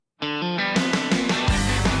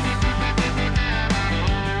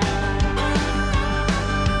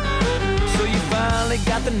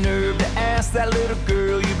the nerve to ask that little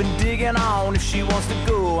girl you've been digging on if she wants to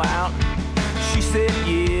go out. She said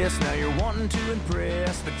yes, now you're wanting to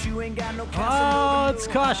impress, but you ain't got no castle. It's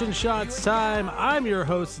Caution Shots time. I'm your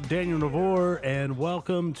host, Daniel Navor, and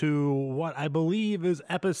welcome to what I believe is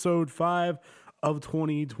episode 5 of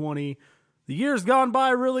 2020. The year's gone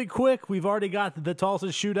by really quick. We've already got the Tulsa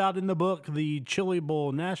Shootout in the book, the Chili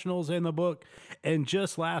Bowl Nationals in the book, and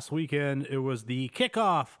just last weekend, it was the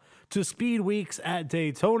kickoff to Speed Weeks at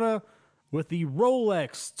Daytona with the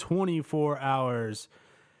Rolex 24 Hours.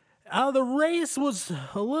 The race was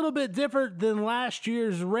a little bit different than last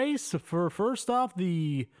year's race. First off,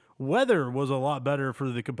 the weather was a lot better for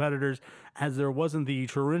the competitors as there wasn't the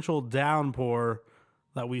torrential downpour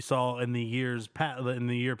that we saw in the year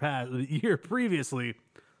previously,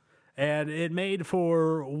 and it made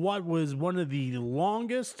for what was one of the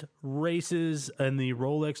longest races in the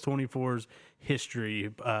Rolex 24's history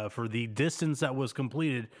for the distance that was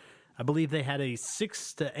completed. I believe they had a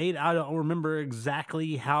 6 to 8. I don't remember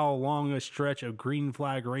exactly how long a stretch of green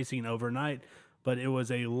flag racing overnight, but it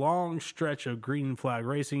was a long stretch of green flag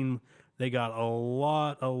racing. They got a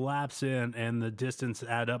lot of laps in, and the distance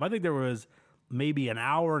added up. I think there was maybe an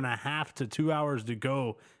hour and a half to 2 hours to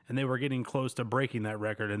go, and they were getting close to breaking that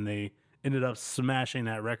record, and they ended up smashing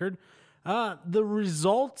that record. The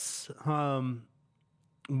results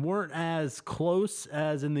weren't as close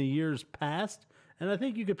as in the years past, and I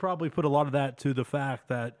think you could probably put a lot of that to the fact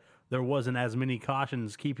that there wasn't as many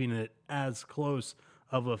cautions keeping it as close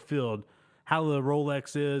of a field. How the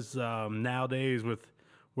Rolex is nowadays with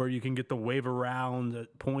where you can get the wave around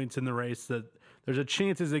points in the race, that there's a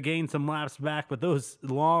chance to gain some laps back, but those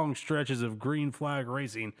long stretches of green flag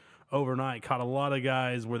racing overnight caught a lot of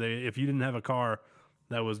guys where if you didn't have a car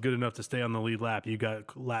that was good enough to stay on the lead lap, you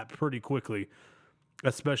got lapped pretty quickly,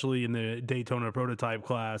 especially in the Daytona prototype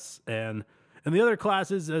class and the other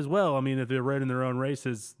classes as well. I mean, if they're running their own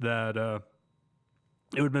races, that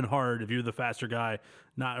it would have been hard if you're the faster guy,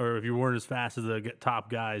 or if you weren't as fast as the top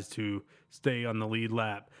guys, to stay on the lead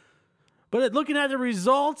lap. But looking at the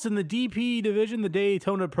results in the DP division, the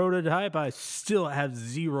Daytona prototype, I still have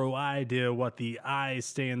zero idea what the I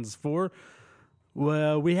stands for.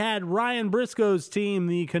 Well, we had Ryan Briscoe's team,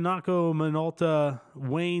 the Kanako Minolta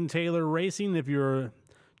Wayne Taylor Racing. If you're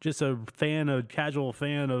just a casual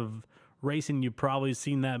fan of racing, you've probably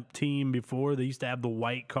seen that team before. They used to have the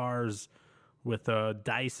white cars with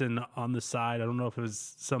Dyson on the side. I don't know if it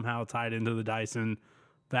was somehow tied into the Dyson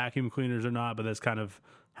vacuum cleaners or not, but that's kind of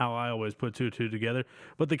how I always put two together.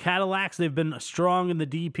 But the Cadillacs, they've been strong in the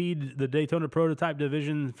DP, the Daytona prototype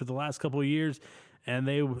division, for the last couple of years, and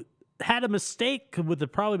they had a mistake with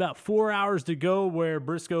probably about 4 hours to go where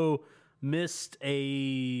Briscoe missed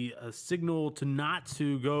a signal to not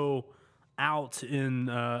to go out in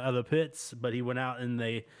the pits, but he went out and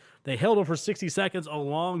they held him for 60 seconds, a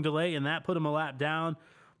long delay, and that put him a lap down.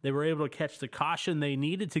 They were able to catch the caution they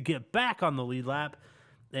needed to get back on the lead lap,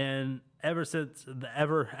 and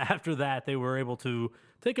ever after that, they were able to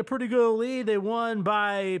take a pretty good lead. They won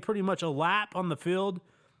by pretty much a lap on the field,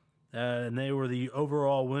 and they were the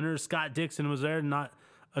overall winners. Scott Dixon was there, not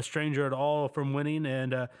a stranger at all from winning,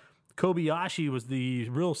 and Kobayashi was the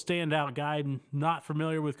real standout guy. Not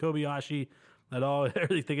familiar with Kobayashi at all. I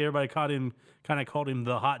think everybody called him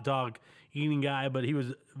the hot dog eating guy, but he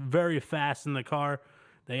was very fast in the car.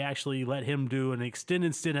 They actually let him do an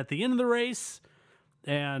extended stint at the end of the race,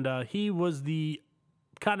 and he was the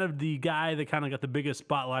guy that kind of got the biggest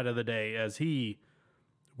spotlight of the day, as he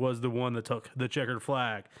was the one that took the checkered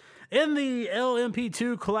flag. In the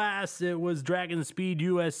LMP2 class, it was Dragon Speed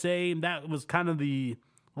USA. That was kind of the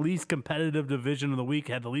least competitive division of the week,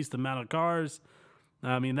 had the least amount of cars.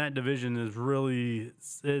 I mean, that division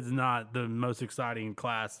is not the most exciting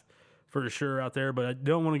class for sure out there, but I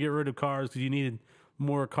don't want to get rid of cars because you needed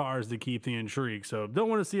more cars to keep the intrigue. So don't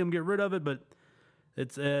want to see them get rid of it, but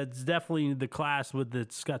it's definitely the class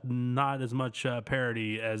that's got not as much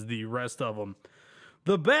parity as the rest of them.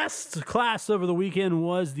 The best class over the weekend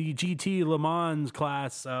was the GT Le Mans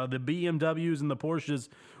class. The BMWs and the Porsches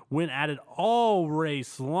went at it all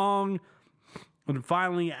race long. And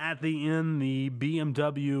finally, at the end, the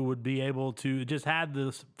BMW would be able to just had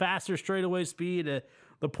the faster straightaway speed.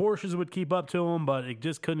 The Porsches would keep up to them, but it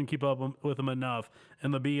just couldn't keep up with them enough.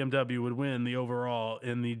 And the BMW would win the overall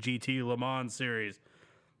in the GT Le Mans series.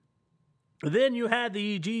 Then you had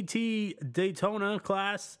the GT Daytona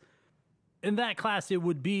class. In that class, it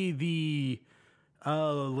would be the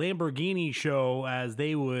Lamborghini show, as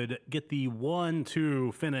they would get the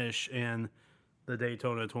 1-2 finish in the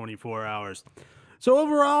Daytona 24 Hours. So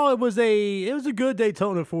overall, it was a good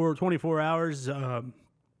Daytona for 24 hours.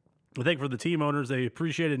 I think for the team owners, they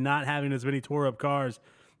appreciated not having as many tore up cars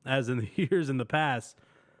as in the years in the past.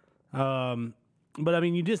 But I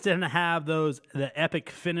mean, you just didn't have the epic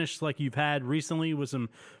finish like you've had recently with some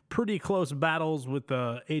pretty close battles with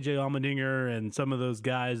AJ Allmendinger and some of those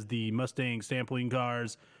guys, the Mustang sampling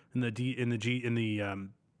cars in the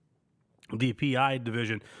DPI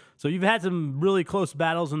division. So you've had some really close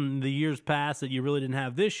battles in the years past that you really didn't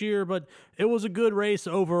have this year, but it was a good race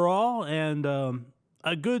overall and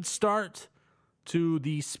a good start to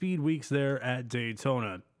the speed weeks there at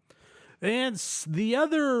Daytona. And the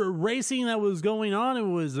other racing that was going on, it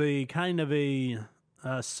was a kind of a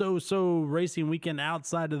so-so racing weekend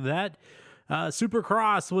outside of that.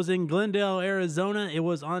 Supercross was in Glendale, Arizona. It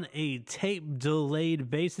was on a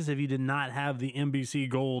tape-delayed basis if you did not have the NBC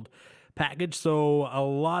Gold package. So a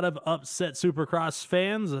lot of upset Supercross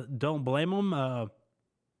fans. Don't blame them.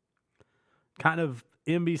 Kind of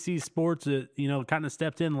NBC Sports, kind of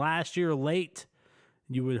stepped in last year late.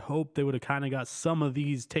 You would hope they would have kind of got some of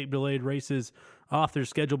these tape-delayed races off their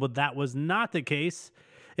schedule, but that was not the case.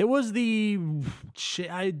 It was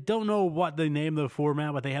I don't know what they named the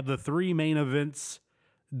format, but they have the 3 main events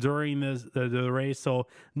during the race. So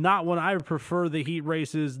not when I prefer the heat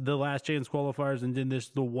races, the last chance qualifiers, and then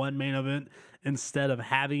the 1 main event instead of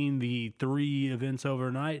having the 3 events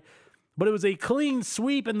overnight. But it was a clean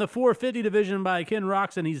sweep in the 450 division by Ken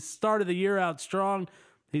Roczen. He started the year out strong.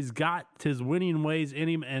 He's got his winning ways in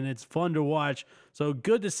him, and it's fun to watch. So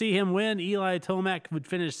good to see him win. Eli Tomac would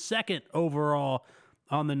finish second overall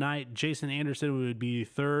on the night. Jason Anderson would be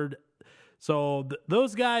third. So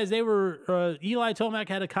those guys, they were Eli Tomac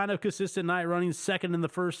had a kind of consistent night, running second in the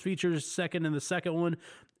first features, second in the second one,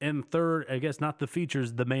 and third, I guess not the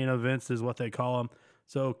features, the main events is what they call them.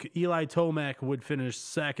 So Eli Tomac would finish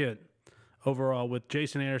second overall, with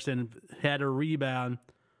Jason Anderson had a rebound.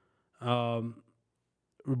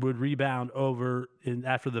 Would rebound over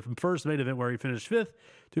after the first main event where he finished fifth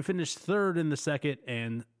to finish third in the second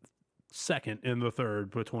and second in the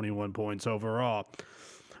third with 21 points overall.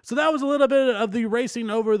 So that was a little bit of the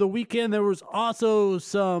racing over the weekend. There was also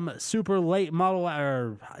some super late model,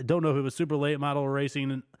 or I don't know if it was super late model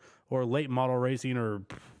racing or late model racing or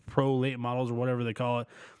pro late models or whatever they call it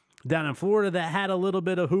down in Florida that had a little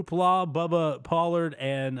bit of hoopla. Bubba Pollard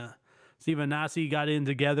and Stephen Nasse got in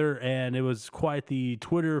together, and it was quite the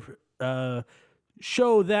Twitter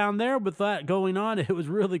show down there with that going on. It was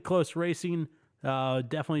really close racing.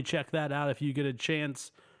 Definitely check that out if you get a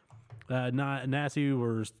chance. Nasse,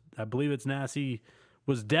 or I believe it's Nasse,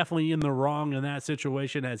 was definitely in the wrong in that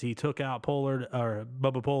situation as he took out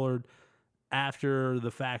Bubba Pollard after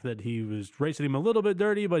the fact that he was racing him a little bit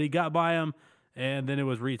dirty, but he got by him. And then it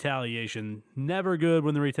was retaliation. Never good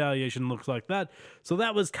when the retaliation looks like that. So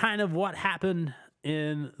that was kind of what happened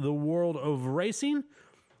in the world of racing.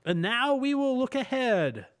 And now we will look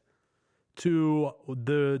ahead to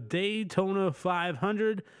the Daytona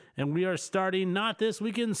 500. And we are starting not this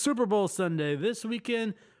weekend, Super Bowl Sunday, this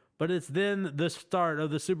weekend, but it's then the start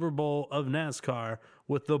of the Super Bowl of NASCAR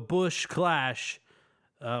with the Busch Clash,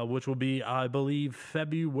 which will be, I believe,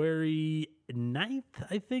 February 9th,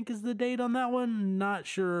 I think is the date on that one. Not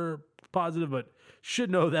sure positive, but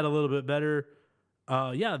should know that a little bit better. The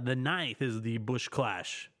 9th is the Busch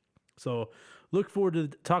Clash. So look forward to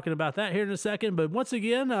talking about that here in a second. But once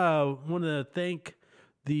again, want to thank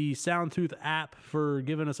the Soundtooth app for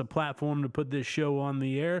giving us a platform to put this show on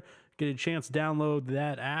the air. Get a chance to download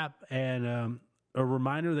that app, and a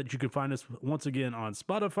reminder that you can find us once again on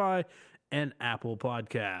Spotify and Apple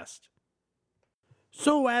Podcast.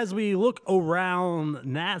 So as we look around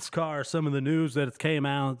NASCAR, some of the news that came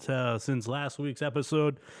out since last week's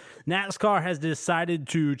episode, NASCAR has decided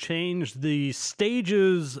to change the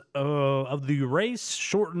stages of the race,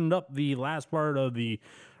 shortened up the last part of the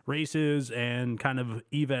races, and kind of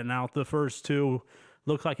even out the first two.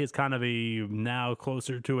 Looks like it's kind of now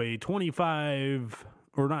closer to a 25,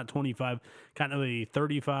 or not 25, kind of a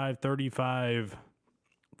 35,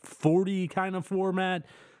 40 kind of format.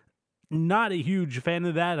 Not a huge fan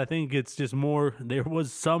of that. I think it's just more, there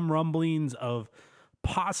was some rumblings of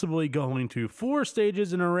possibly going to 4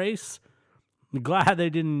 stages in a race. I'm glad they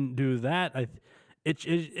didn't do that.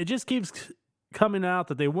 It just keeps coming out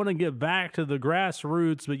that they want to get back to the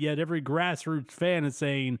grassroots, but yet every grassroots fan is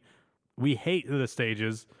saying we hate the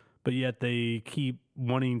stages, but yet they keep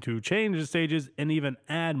wanting to change the stages and even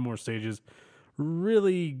add more stages.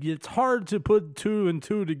 Really, it's hard to put 2 and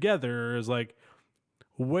 2 together. It's like,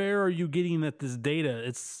 where are you getting at this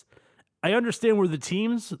data? I understand where the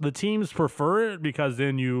teams prefer it, because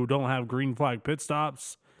then you don't have green flag pit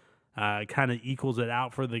stops. Kind of equals it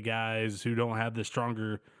out for the guys who don't have the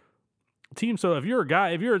stronger team. So if you're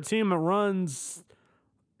a team that runs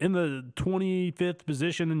in the 25th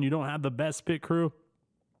position and you don't have the best pit crew,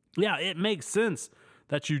 yeah, it makes sense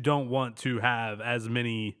that you don't want to have as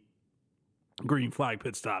many green flag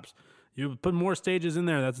pit stops. You put more stages in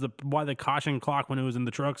there. That's why the caution clock when it was in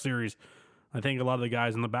the truck series, I think a lot of the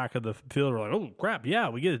guys in the back of the field were like, "Oh crap, yeah,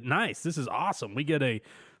 we get it. Nice. This is awesome. We get a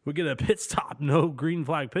pit stop, no green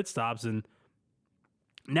flag pit stops." And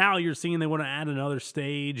now you're seeing they want to add another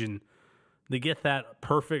stage and they get that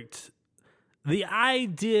perfect. The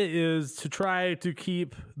idea is to try to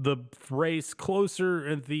keep the race closer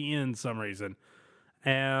at the end some reason.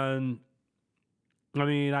 And I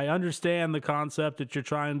mean, I understand the concept that you're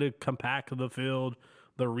trying to compact the field.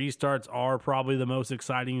 The restarts are probably the most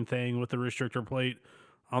exciting thing with the restrictor plate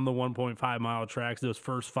on the 1.5 mile tracks, those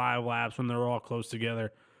first 5 laps when they're all close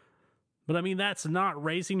together. But I mean, that's not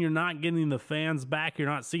racing. You're not getting the fans back. You're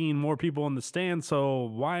not seeing more people in the stands. So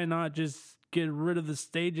why not just get rid of the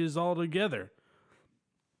stages altogether?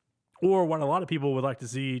 Or what a lot of people would like to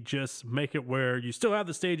see, just make it where you still have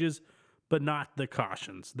the stages, but not the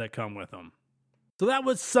cautions that come with them. So that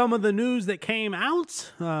was some of the news that came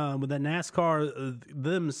out with that NASCAR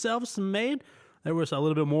themselves made. There was a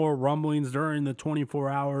little bit more rumblings during the 24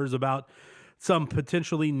 hours about some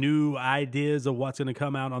potentially new ideas of what's going to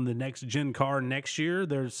come out on the next gen car next year.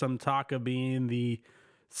 There's some talk of being the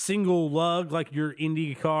single lug, like your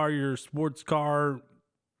Indy car, your sports car,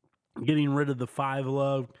 getting rid of the 5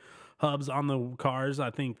 lug hubs on the cars.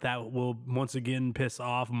 I think that will once again piss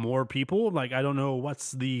off more people. Like, I don't know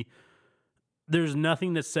there's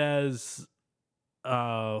nothing that says,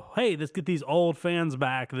 hey, let's get these old fans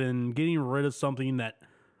back, than getting rid of something that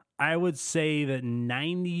I would say that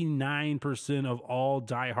 99% of all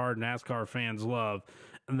diehard NASCAR fans love,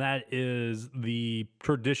 and that is the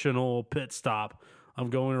traditional pit stop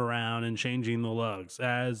of going around and changing the lugs.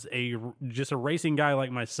 As just a racing guy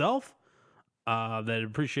like myself, that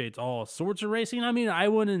appreciates all sorts of racing, I mean,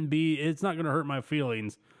 it's not going to hurt my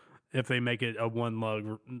feelings if they make it a 1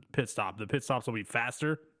 lug pit stop. The pit stops will be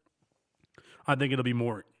faster. I think it'll be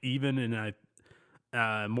more even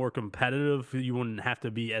and more competitive. You wouldn't have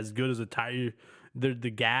to be as good as a tire. The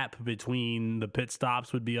gap between the pit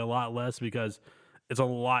stops would be a lot less because it's a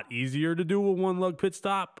lot easier to do a 1 lug pit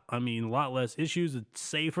stop. I mean, a lot less issues. It's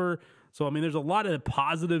safer. So, I mean, there's a lot of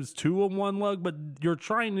positives to a 1 lug, but you're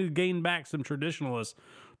trying to gain back some traditionalists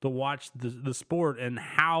to watch the sport. And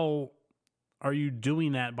how are you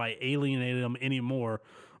doing that by alienating them anymore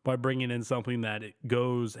by bringing in something that it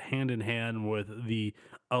goes hand in hand with the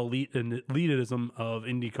elitism of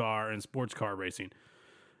IndyCar and sports car racing?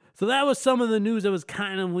 So that was some of the news that was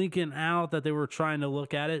kind of leaking out, that they were trying to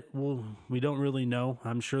look at it. Well, we don't really know.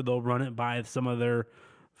 I'm sure they'll run it by some of their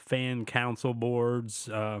fan council boards.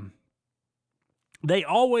 They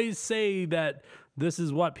always say that this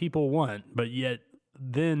is what people want, but yet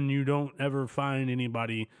then you don't ever find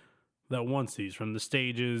anybody that wants these, from the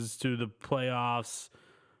stages to the playoffs.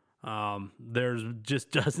 There's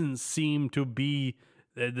just doesn't seem to be.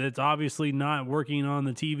 It's obviously not working on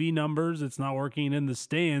the TV numbers. It's not working in the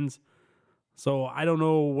stands. So I don't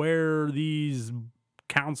know where these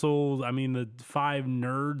councils, I mean, the 5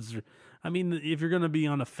 nerds, I mean, if you're going to be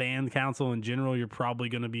on a fan council in general, you're probably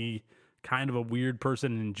going to be kind of a weird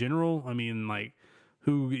person in general. I mean, like,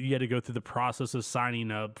 who you had to go through the process of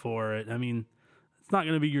signing up for it. I mean, it's not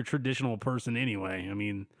going to be your traditional person anyway. I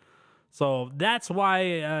mean, so that's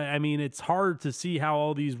why, I mean, it's hard to see how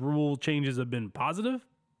all these rule changes have been positive.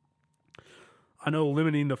 I know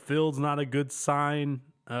limiting the field's not a good sign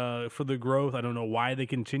for the growth. I don't know why they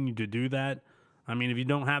continue to do that. I mean, if you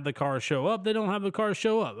don't have the cars show up, they don't have the cars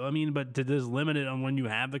show up. I mean, but to just limit it on when you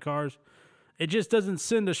have the cars, it just doesn't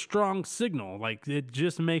send a strong signal. Like, it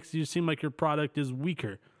just makes you seem like your product is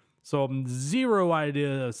weaker. So zero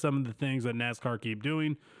idea of some of the things that NASCAR keep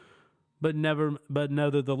doing, but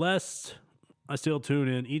nevertheless, I still tune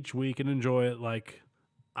in each week and enjoy it. Like,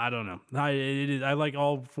 I don't know. I like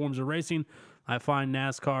all forms of racing. I find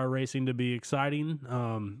NASCAR racing to be exciting.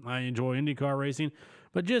 I enjoy IndyCar racing,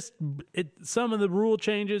 but some of the rule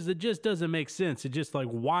changes, it just doesn't make sense. It's just like,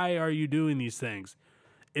 why are you doing these things?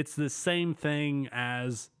 It's the same thing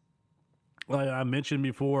as, like I mentioned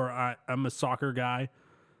before, I'm a soccer guy.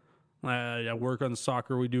 I work on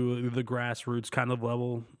soccer. We do the grassroots kind of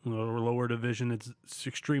level, or lower division. It's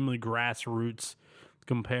extremely grassroots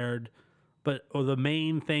compared. But the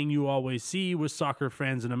main thing you always see with soccer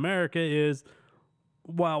fans in America is,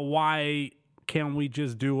 well, why can't we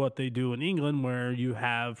just do what they do in England, where you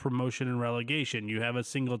have promotion and relegation? You have a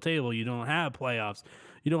single table. You don't have playoffs.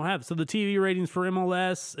 So the TV ratings for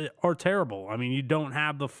MLS are terrible. I mean, you don't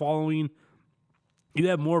have the following You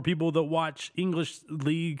have more people that watch English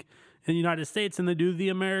League in the United States than they do the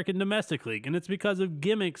American Domestic League. And it's because of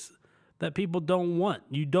gimmicks that people don't want.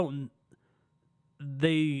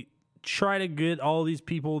 They try to get all these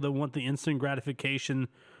people that want the instant gratification.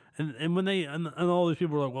 And when and all these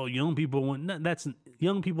people are like, well, young people want,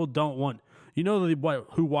 young people don't want. You know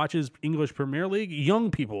who watches English Premier League?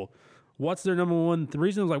 Young people. What's their number one? The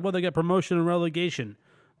reason is like, well, they got promotion and relegation.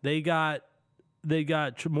 They got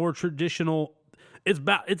more traditional.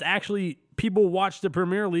 It's actually people watch the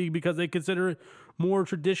Premier League because they consider it more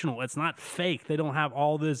traditional. It's not fake. They don't have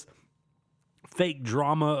all this fake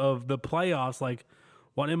drama of the playoffs like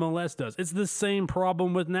what MLS does. It's the same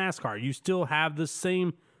problem with NASCAR. You still have the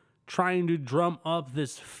same trying to drum up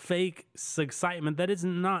this fake excitement that is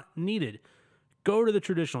not needed. Go to the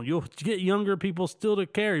traditional. You'll get younger people still to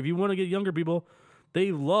care. If you want to get younger people,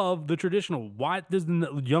 they love the traditional. Why does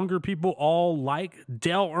the younger people all like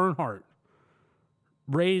Dale Earnhardt?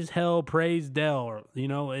 Raise hell, praise Dale.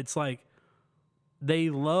 It's like they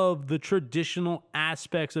love the traditional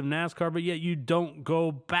aspects of NASCAR, but yet you don't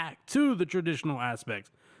go back to the traditional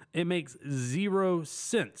aspects. It makes zero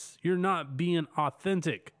sense. You're not being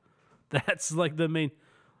authentic. That's like the main,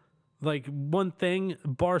 like one thing,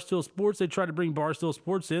 Barstool Sports, they try to bring Barstool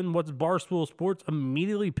Sports in. What's Barstool Sports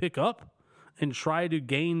immediately pick up and try to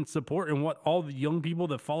gain support? And what all the young people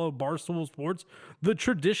that follow Barstool Sports, the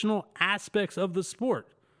traditional aspects of the sport.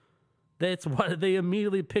 That's what they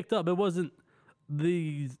immediately picked up. It wasn't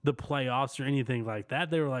the playoffs or anything like that.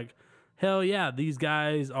 They were like, hell yeah, these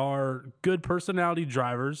guys are good personality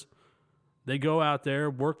drivers. They go out there,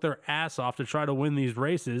 work their ass off to try to win these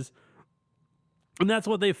races. And that's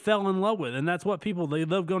what they fell in love with. And that's what they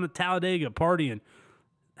love going to Talladega, partying,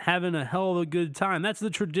 having a hell of a good time. That's the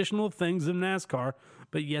traditional things of NASCAR.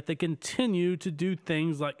 But yet they continue to do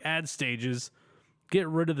things like add stages, get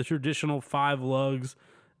rid of the traditional 5 lugs.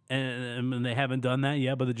 And they haven't done that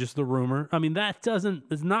yet, but it's just the rumor. I mean,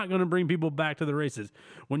 it's not going to bring people back to the races.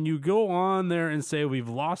 When you go on there and say we've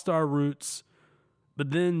lost our roots,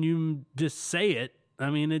 but then you just say it, I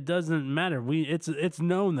mean, it doesn't matter. It's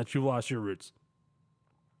known that you lost your roots.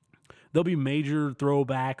 There'll be major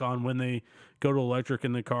throwback on when they go to electric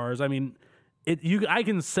in the cars. I mean, I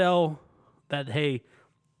can sell that, hey,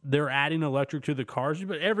 they're adding electric to the cars,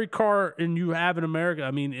 but every car you have in America,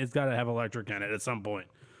 I mean, it's got to have electric in it at some point.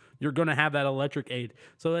 You're going to have that electric aid.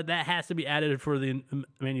 So that has to be added for the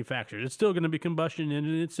manufacturers. It's still going to be combustion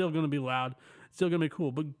engine. It's still going to be loud. It's still going to be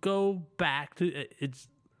cool. But go back to it's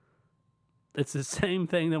the same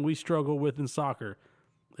thing that we struggle with in soccer.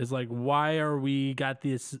 It's like, why are we got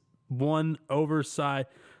this one oversight,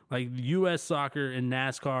 like U.S. soccer and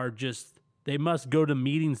NASCAR, they must go to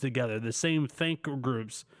meetings together, the same thinker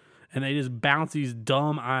groups, and they just bounce these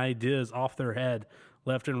dumb ideas off their head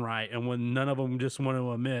left and right, and when none of them just want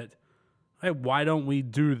to admit, hey, why don't we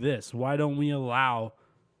do this? Why don't we allow,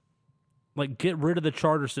 get rid of the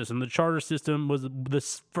charter system? The charter system was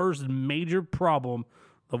the first major problem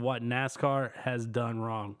of what NASCAR has done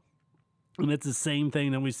wrong. And it's the same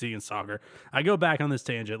thing that we see in soccer. I go back on this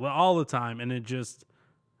tangent all the time, and it just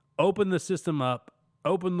open the system up,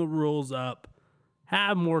 open the rules up,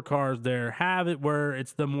 have more cars there, have it where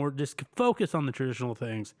it's just focus on the traditional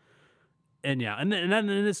things. And yeah, and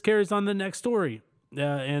this carries on the next story,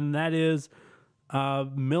 and that is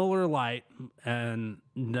Miller Lite and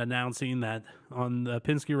announcing that on the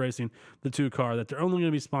Penske Racing, the 2 car, that they're only going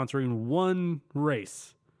to be sponsoring one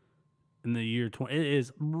race in the year 20. It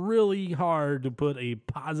is really hard to put a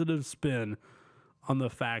positive spin on the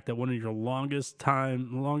fact that one of your longest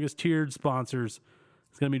tiered sponsors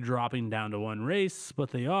is going to be dropping down to one race, but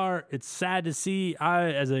they are. It's sad to see.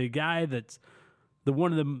 As a guy that's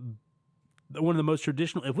one of the most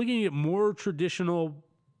traditional, if we can get more traditional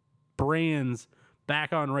brands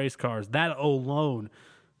back on race cars, that alone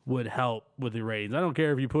would help with the ratings. I don't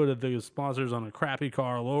care if you put the sponsors on a crappy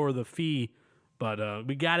car, lower the fee, but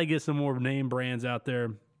we got to get some more name brands out there.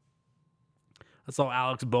 I saw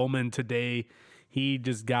Alex Bowman today. He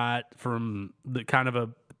just got from the kind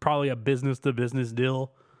of probably a business-to-business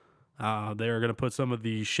deal. They're going to put some of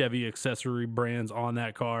the Chevy accessory brands on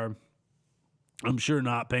that car. I'm sure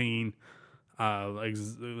not paying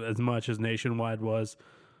as much as Nationwide was,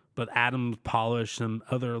 but Adams Polish,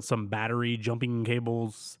 some battery jumping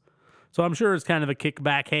cables. So I'm sure it's kind of a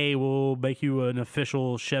kickback. Hey, we'll make you an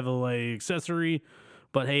official Chevrolet accessory,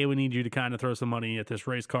 but hey, we need you to kind of throw some money at this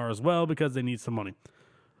race car as well because they need some money.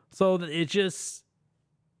 So it's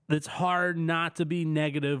hard not to be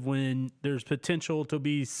negative when there's potential to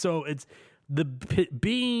be. So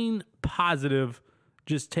being positive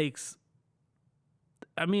just takes.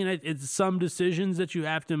 I mean, it's some decisions that you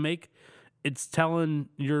have to make, it's telling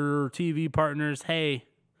your TV partners, hey,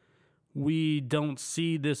 we don't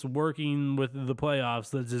see this working with the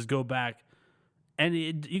playoffs. Let's just go back. And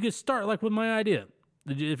you can start like with my idea.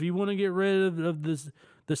 If you want to get rid of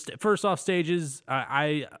first off stages,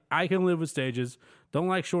 I can live with stages. Don't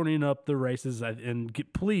like shortening up the races, and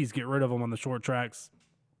please get rid of them on the short tracks.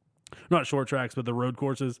 Not short tracks, but the road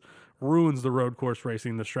courses. Ruins the road course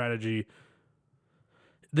racing, the strategy.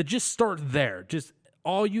 Just start there. Just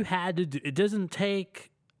all you had to do. It doesn't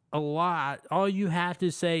take a lot. All you have to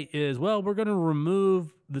say is, well, we're going to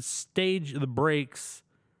remove the breaks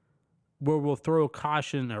where we'll throw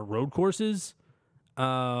caution at road courses.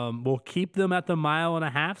 We'll keep them at the 1.5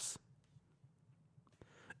 miles.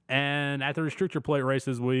 And at the restrictor plate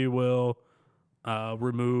races, we will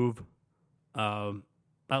remove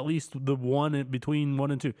at least the one between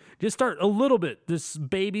 1 and 2. Just start a little bit, just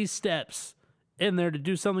baby steps in there to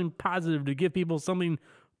do something positive, to give people something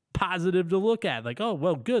positive to look at. Like, oh,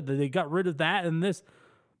 well, good that they got rid of that and this.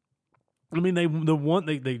 I mean,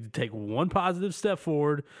 they take one positive step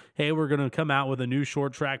forward. Hey, we're going to come out with a new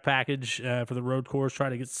short track package for the road course, try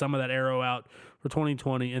to get some of that arrow out for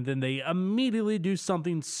 2020, and then they immediately do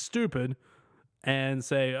something stupid and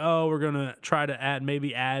say, oh, we're going to try to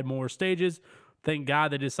add more stages. Thank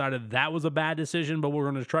God they decided that was a bad decision, but we're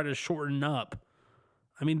going to try to shorten up.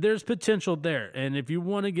 I mean, there's potential there. And if you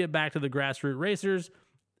want to get back to the grassroots racers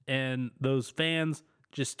and those fans,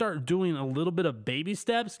 just start doing a little bit of baby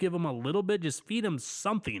steps. Give them a little bit. Just feed them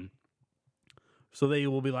something. So they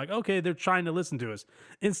will be like, okay, they're trying to listen to us.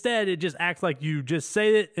 Instead, it just acts like you just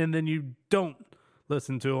say it and then you don't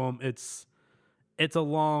listen to them. It's a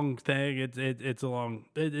long thing. It is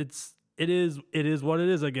what it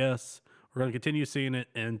is, I guess. We're going to continue seeing it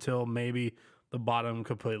until maybe the bottom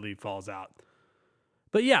completely falls out.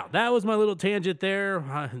 But yeah, that was my little tangent there.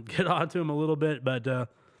 I'll get on to him a little bit, but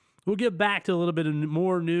we'll get back to a little bit of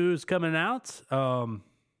more news coming out.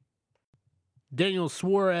 Daniel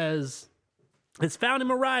Suarez has found him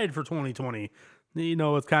a ride for 2020. You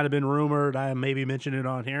know, it's kind of been rumored. I maybe mentioned it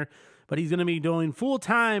on here, but he's going to be doing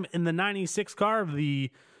full-time in the 96 car of the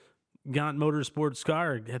Gaunt Motorsports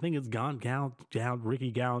car. I think it's Gaunt,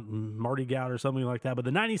 Ricky Gaunt, Marty Gaunt or something like that. But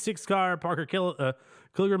the 96 car, Parker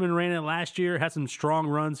Kligerman ran it last year, had some strong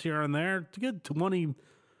runs here and there. It's a good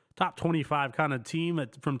top 25 kind of team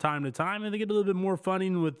from time to time. And they get a little bit more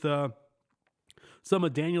funding with some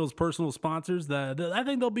of Daniel's personal sponsors. I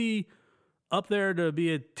think they'll be up there to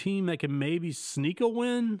be a team that can maybe sneak a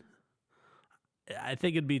win. I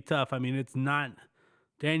think it'd be tough. I mean, it's not...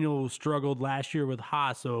 Daniel struggled last year with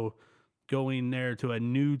Haas, so going there to a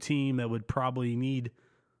new team that would probably need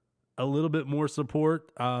a little bit more support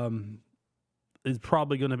is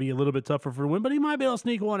probably going to be a little bit tougher for a win, but he might be able to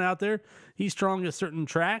sneak one out there. He's strong at certain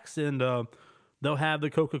tracks, and they'll have the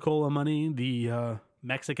Coca-Cola money, the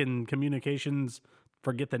Mexican Communications,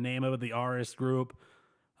 forget the name of it, the RS Group.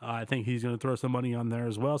 I think he's going to throw some money on there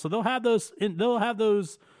as well. So they'll have those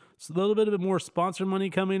a little bit more sponsor money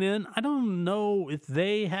coming in. I don't know if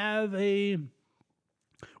they have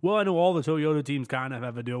well, I know all the Toyota teams kind of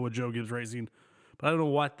have a deal with Joe Gibbs Racing, but I don't know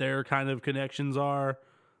what their kind of connections are.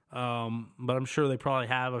 But I'm sure they probably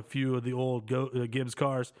have a few of the old Gibbs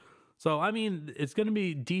cars. So, I mean, it's going to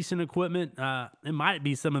be decent equipment. It might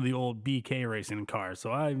be some of the old BK Racing cars.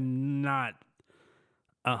 So I'm not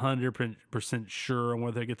 100% sure on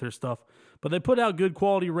where they get their stuff. But they put out good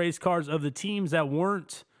quality race cars of the teams that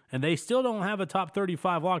weren't, and they still don't have a top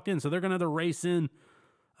 35 locked in. So they're going to have to race in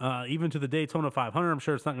even to the Daytona 500. I'm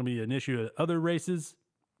sure it's not going to be an issue at other races.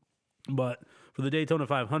 But for the Daytona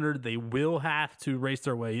 500, they will have to race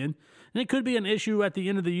their way in. And it could be an issue at the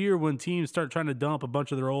end of the year when teams start trying to dump a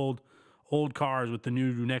bunch of their old cars with the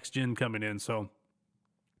new next gen coming in. So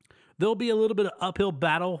there'll be a little bit of uphill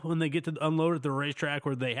battle when they get to unload at the racetrack,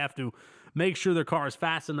 where they have to make sure their car is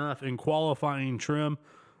fast enough in qualifying trim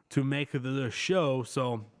to make the show.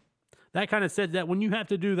 So that kind of said that when you have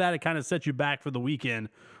to do that, it kind of sets you back for the weekend,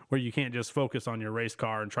 where you can't just focus on your race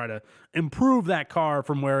car and try to improve that car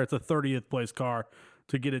from where it's a 30th place car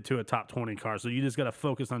to get it to a top 20 car. So you just got to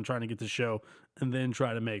focus on trying to get the show and then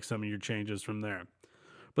try to make some of your changes from there.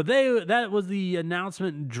 But that was the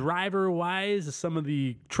announcement driver-wise. Some of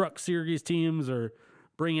the Truck Series teams are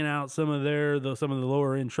bringing out some of the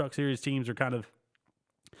lower-end Truck Series teams are kind of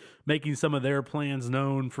making some of their plans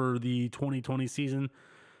known for the 2020 season.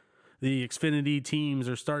 The Xfinity teams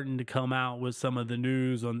are starting to come out with some of the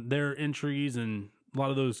news on their entries, and a lot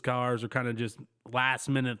of those cars are kind of just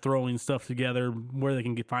last-minute throwing stuff together where they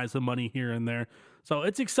can find some money here and there. So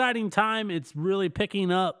it's exciting time. It's really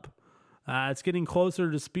picking up. It's getting closer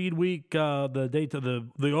to Speed Week,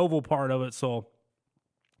 the oval part of it. So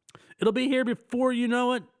It'll be here before you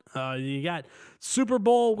know it. You got Super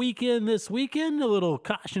Bowl weekend this weekend, a little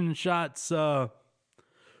caution shots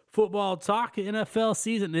football talk, NFL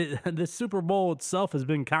season. The Super Bowl itself has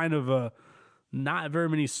been kind of not very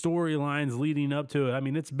many storylines leading up to it. I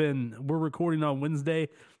mean, we're recording on Wednesday,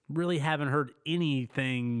 really haven't heard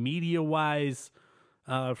anything media-wise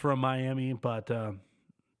from Miami, but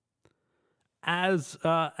as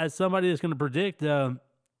somebody that's going to predict,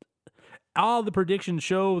 all the predictions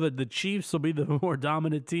show that the Chiefs will be the more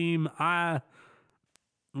dominant team. At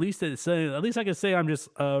least I can say I'm just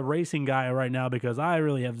a racing guy right now because I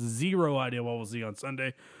really have zero idea what we'll see on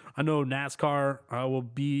Sunday. I know NASCAR will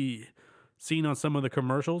be seen on some of the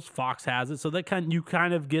commercials. Fox has it, so you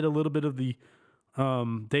kind of get a little bit of the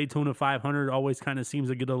Daytona 500. Always kind of seems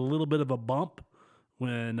to get a little bit of a bump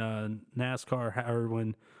when NASCAR or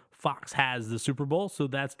when Fox has the Super Bowl, so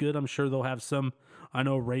that's good. I'm sure they'll have some. I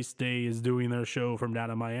know Race Day is doing their show from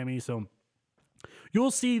down in Miami, so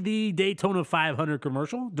you'll see the Daytona 500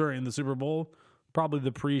 commercial during the Super Bowl, probably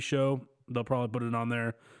the pre-show. They'll probably put it on there,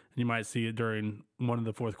 and you might see it during one of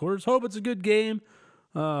the fourth quarters. Hope it's a good game.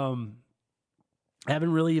 I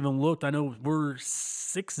haven't really even looked. I know we're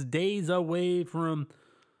 6 days away from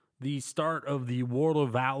the start of the World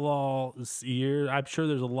of Outlaw this year. I'm sure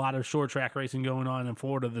there's a lot of short track racing going on in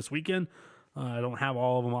Florida this weekend. I don't have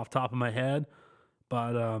all of them off the top of my head,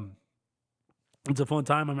 but it's a fun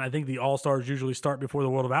time. I mean, I think the All-Stars usually start before the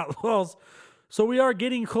World of Outlaws. So we are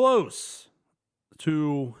getting close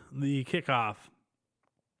to the kickoff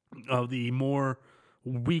of the more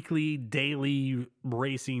weekly, daily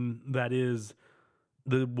racing that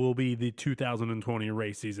will be the 2020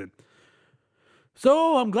 race season.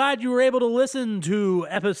 So I'm glad you were able to listen to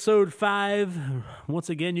episode 5. Once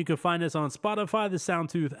again, you can find us on Spotify, the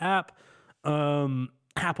Soundtooth app,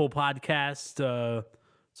 Apple Podcast.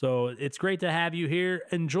 So it's great to have you here.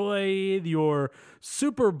 Enjoy your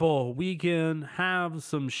Super Bowl weekend. Have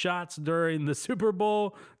some shots during the Super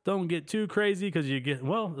Bowl. Don't get too crazy because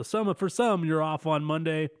for some, you're off on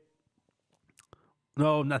Monday.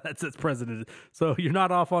 No, that's president. So you're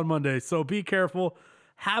not off on Monday. So be careful.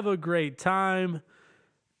 Have a great time,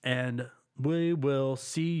 and we will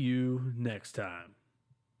see you next time.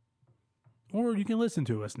 Or you can listen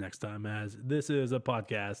to us next time, as this is a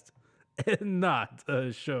podcast and not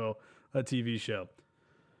a TV show.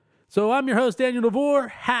 So I'm your host, Daniel DeVore.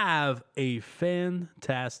 Have a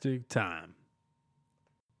fantastic time.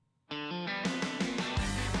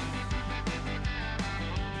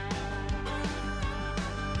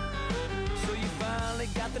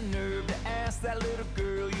 Got the nerve to ask that little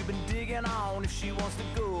girl you've been digging on if she wants to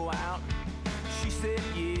go out. She said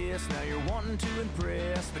yes, now you're wanting to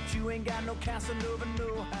impress, but you ain't got no Casanova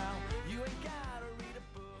know-how.